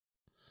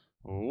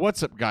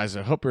What's up, guys?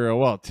 I hope you're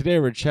well. Today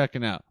we're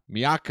checking out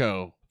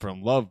Miyako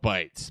from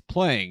LOVEBITES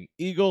playing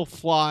Eagle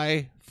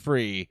Fly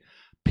free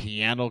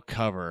piano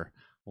cover.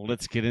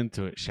 Let's get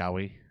into it, shall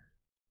we?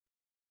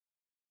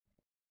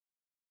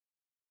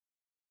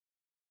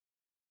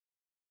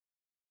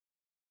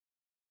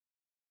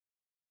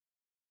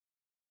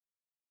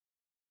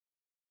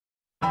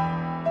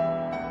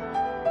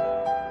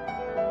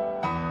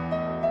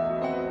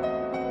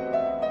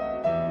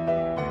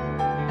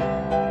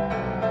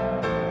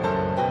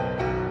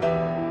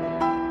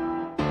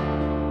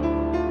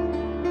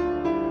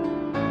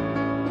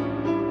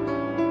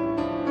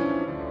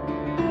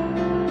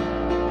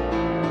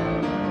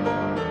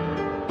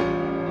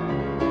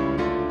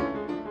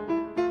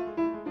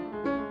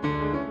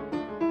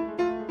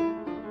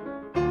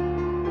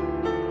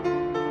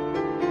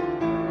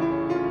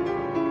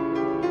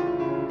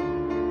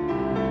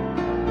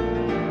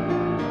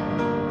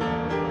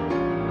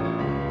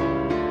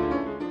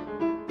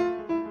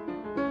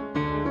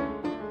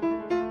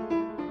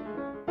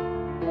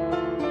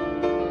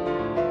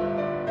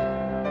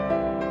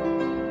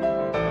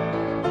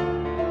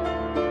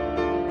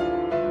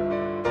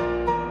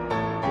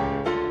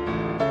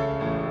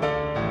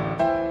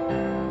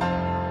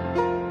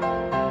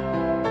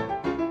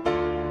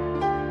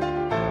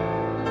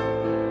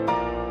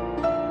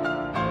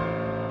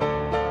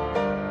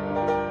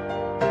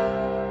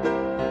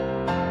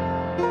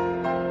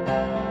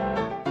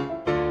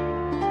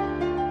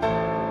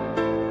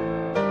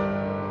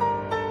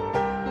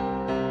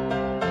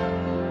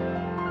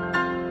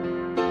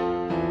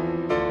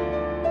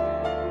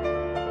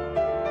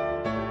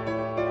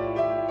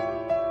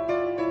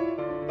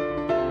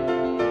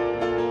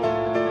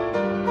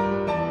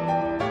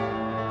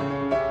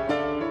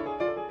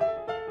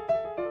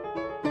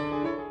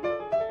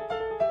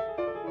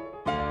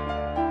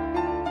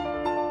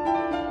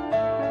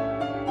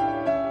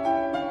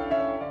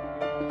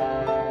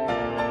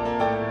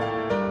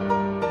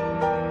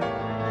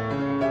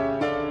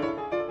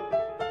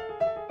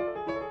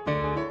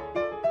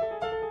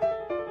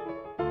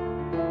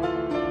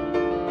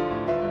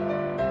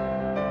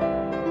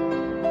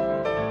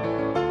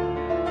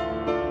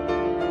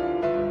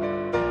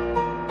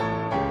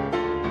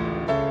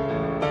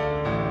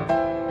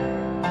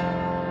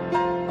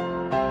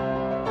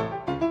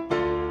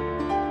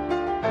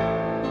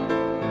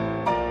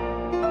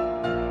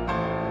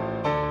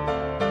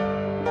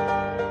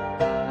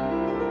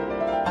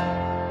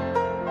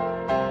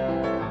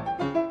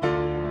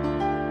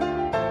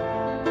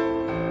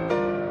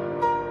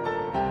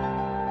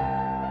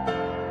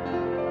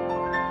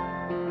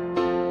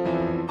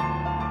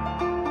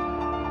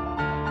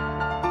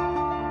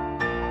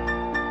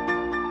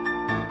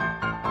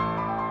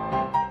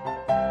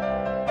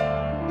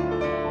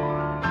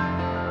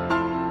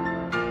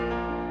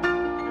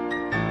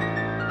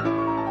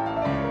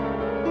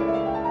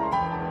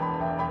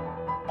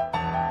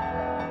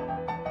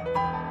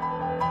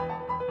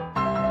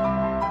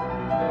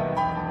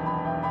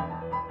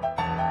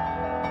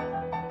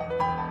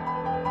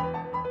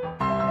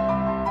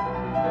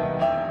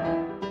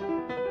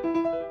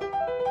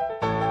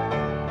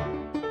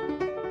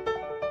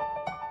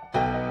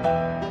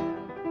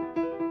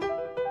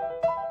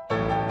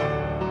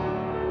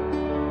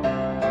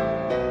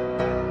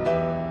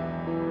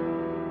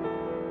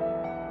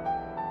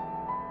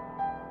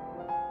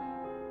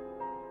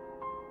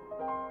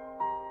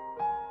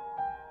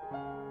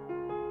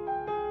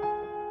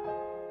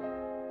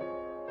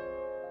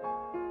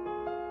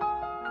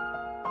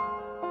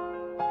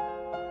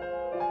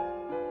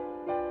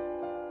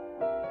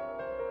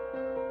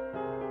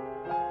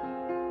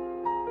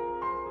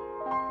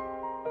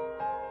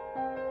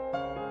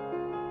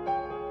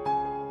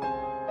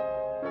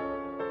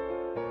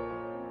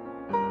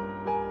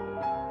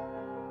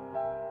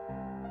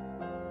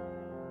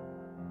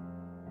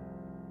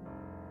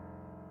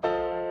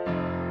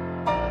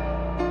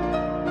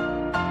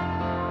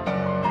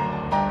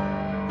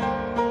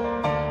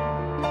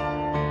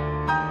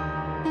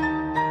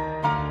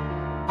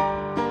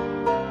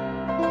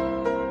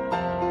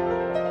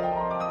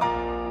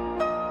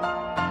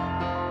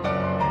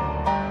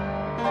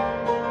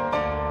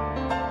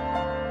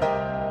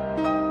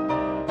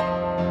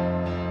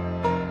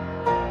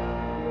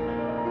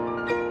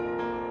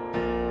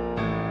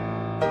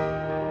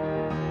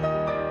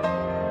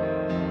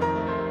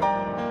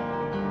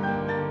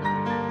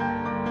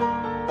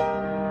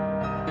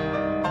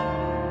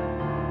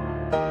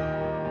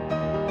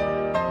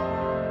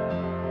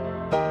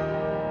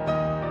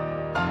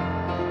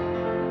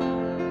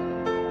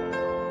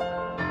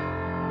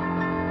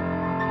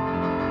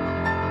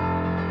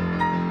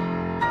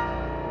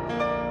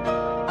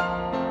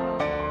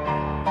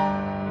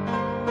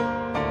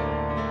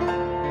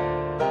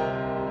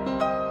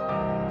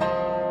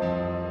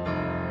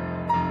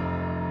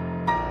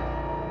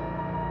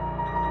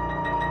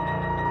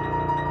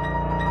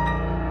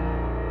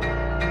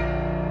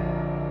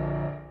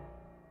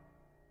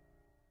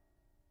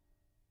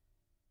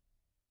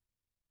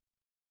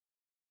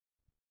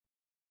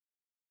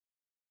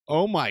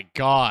 Oh my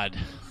God.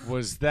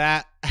 Was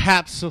that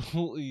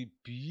absolutely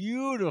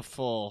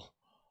beautiful.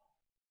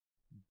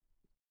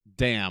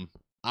 Damn.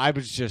 I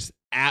was just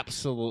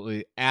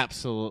absolutely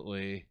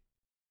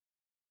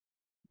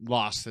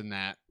lost in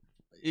that.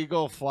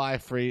 Eagle Fly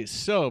Free,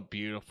 so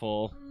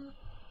beautiful.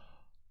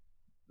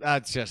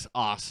 That's just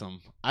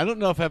awesome. I don't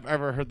know if I've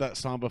ever heard that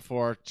song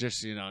before,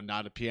 just,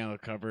 not a piano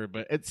cover,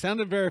 but it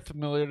sounded very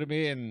familiar to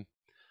me and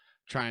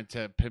trying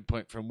to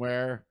pinpoint from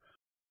where.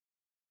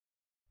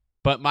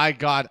 But my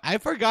God, I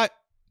forgot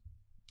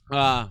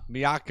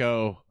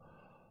Miyako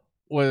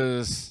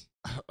was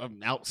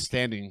an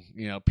outstanding,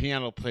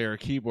 piano player,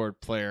 keyboard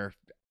player.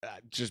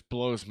 Just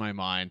blows my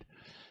mind.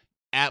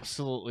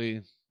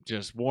 Absolutely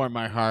just warmed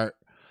my heart.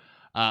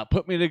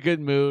 Put me in a good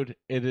mood.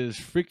 It is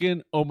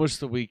freaking almost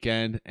the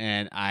weekend,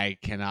 and I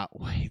cannot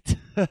wait.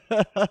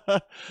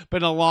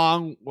 Been a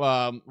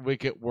long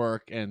week at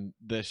work, and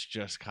this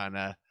just kind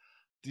of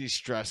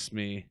de-stressed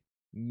me,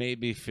 made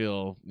me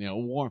feel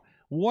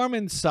warm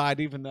inside,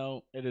 even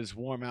though it is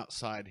warm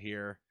outside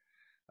here.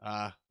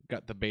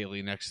 Got the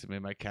Bailey next to me.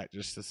 My cat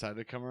just decided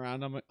to come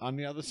around on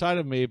the other side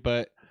of me,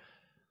 but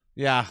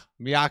yeah,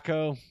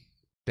 Miyako,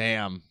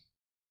 damn,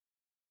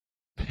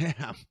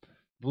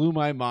 blew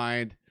my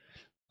mind.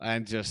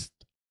 And just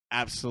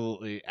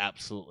absolutely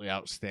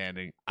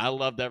outstanding. I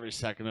loved every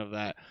second of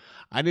that.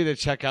 I need to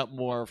check out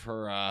more of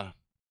her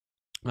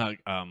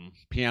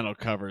piano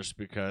covers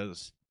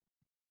because,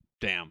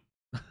 damn,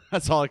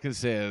 that's all I can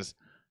say is,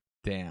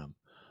 damn.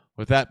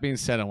 With that being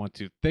said, I want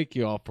to thank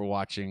you all for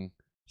watching.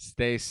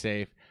 Stay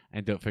safe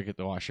and don't forget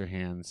to wash your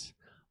hands.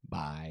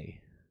 Bye.